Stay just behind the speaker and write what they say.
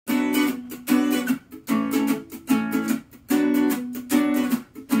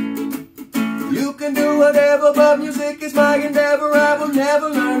can do whatever, but music is my endeavor. I will never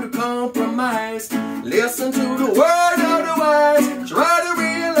learn to compromise. Listen to the word of the wise. Try to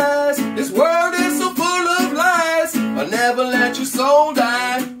realize this world is so full of lies. I'll never let your soul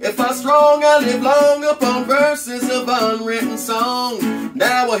die. If I'm strong, I live long upon verses of unwritten song.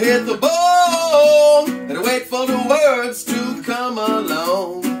 Now I hit the bone and wait for the words to come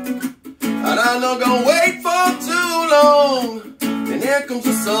along. And I'm not gonna wait for too long. And here comes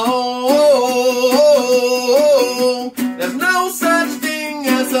the song. There's no such thing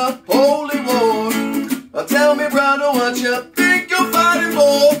as a holy war. Tell me, brother, what you think you're fighting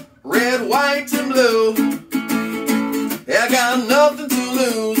for? Red, white, and blue. I got nothing to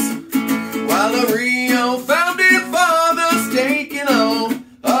lose. While the Rio founding fathers taking on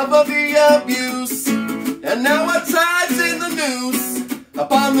of the abuse. And now our tide's in the noose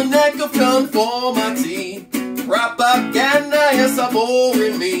upon the neck of conformity. Propaganda is a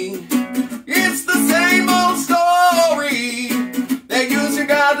boring me. It's the same old story. They use your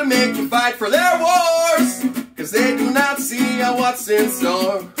God to make you fight for their wars. Cause they do not see what's in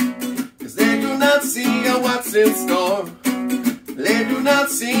store. Cause they do not see what's in store. They do not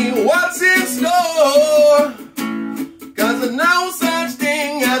see what's in store. Cause there's no such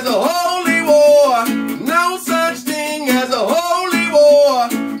thing as a holy war. No such thing as a holy war.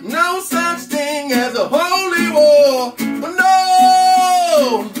 No such thing as a holy war.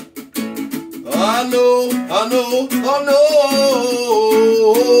 No! I know, oh no.